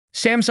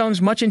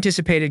Samsung's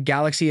much-anticipated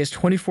Galaxy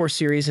S24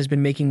 series has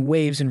been making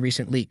waves in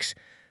recent leaks.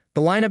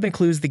 The lineup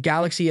includes the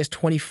Galaxy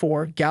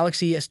S24,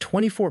 Galaxy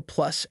S24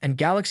 Plus, and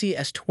Galaxy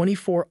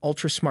S24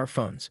 Ultra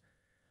smartphones.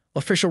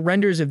 Official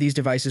renders of these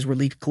devices were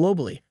leaked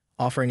globally,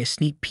 offering a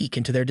sneak peek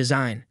into their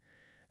design.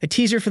 A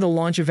teaser for the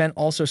launch event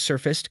also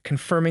surfaced,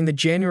 confirming the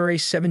January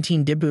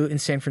 17 debut in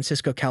San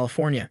Francisco,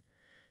 California.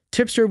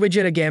 Tipster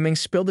Widget Gaming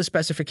spilled the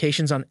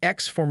specifications on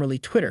X, formerly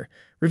Twitter,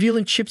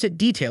 revealing chipset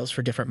details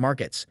for different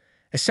markets.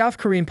 A South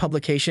Korean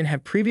publication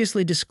had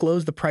previously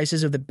disclosed the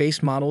prices of the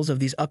base models of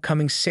these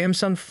upcoming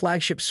Samsung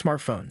flagship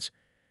smartphones.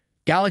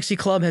 Galaxy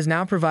Club has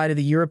now provided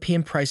the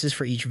European prices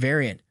for each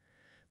variant.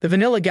 The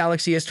vanilla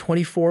Galaxy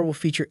S24 will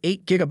feature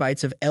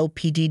 8GB of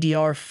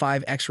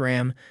LPDDR5X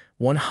RAM,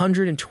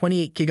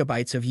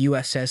 128GB of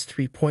USS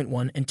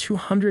 3.1, and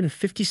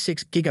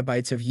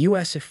 256GB of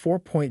USS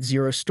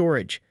 4.0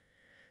 storage.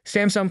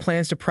 Samsung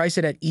plans to price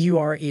it at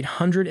EUR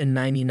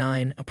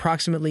 899,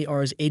 approximately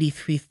Rs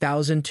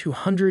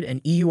 83,200, and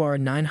EUR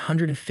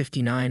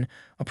 959,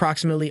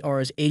 approximately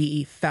Rs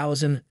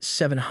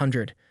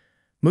 88,700.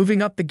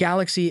 Moving up, the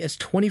Galaxy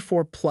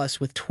S24 Plus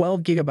with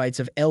 12GB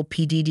of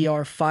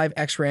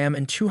LPDDR5X RAM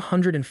and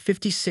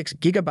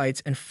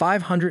 256GB and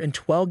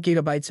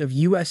 512GB of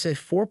USS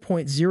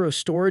 4.0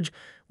 storage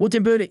will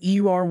debut at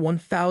EUR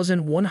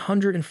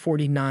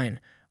 1,149,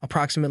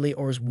 approximately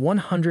Rs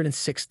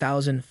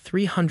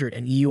 106,300,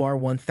 and EUR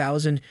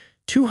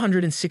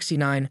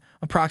 1,269,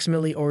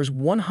 approximately Rs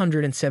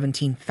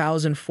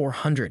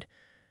 117,400.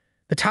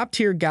 The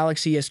top-tier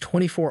Galaxy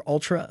S24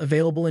 Ultra,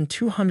 available in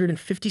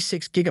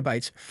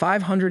 256GB,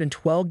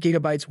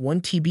 512GB,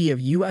 1TB of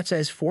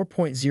USS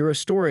 4.0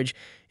 storage,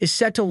 is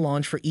set to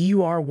launch for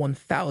EUR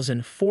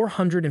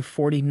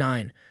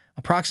 1,449,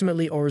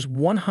 approximately Rs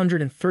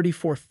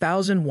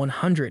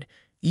 134,100,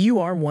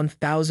 EUR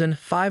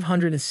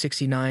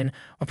 1,569,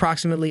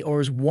 approximately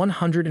Rs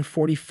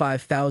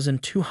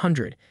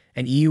 145,200,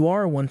 and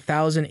EUR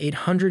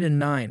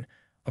 1,809,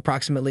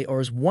 approximately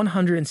Rs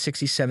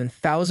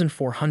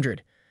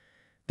 167,400.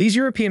 These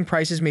European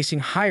prices may seem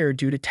higher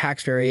due to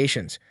tax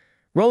variations.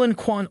 Roland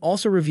Quan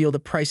also revealed the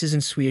prices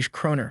in Swedish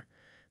kroner.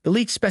 The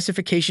leaked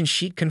specification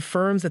sheet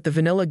confirms that the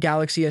vanilla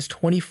Galaxy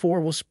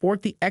S24 will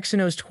sport the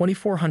Exynos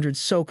 2400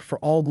 SoC for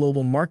all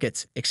global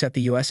markets, except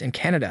the US and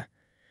Canada.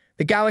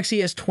 The Galaxy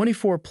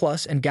S24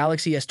 Plus and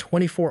Galaxy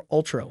S24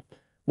 Ultra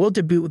will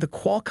debut with the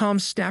Qualcomm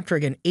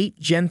Snapdragon 8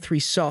 Gen 3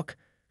 SoC,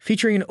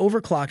 featuring an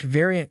overclocked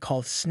variant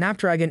called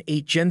Snapdragon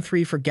 8 Gen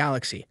 3 for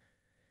Galaxy.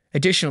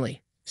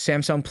 Additionally,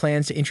 Samsung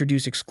plans to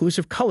introduce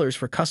exclusive colors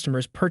for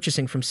customers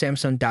purchasing from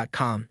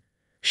Samsung.com.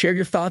 Share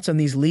your thoughts on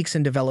these leaks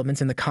and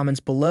developments in the comments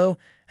below,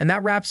 and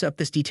that wraps up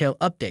this detailed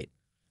update.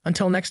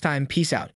 Until next time, peace out.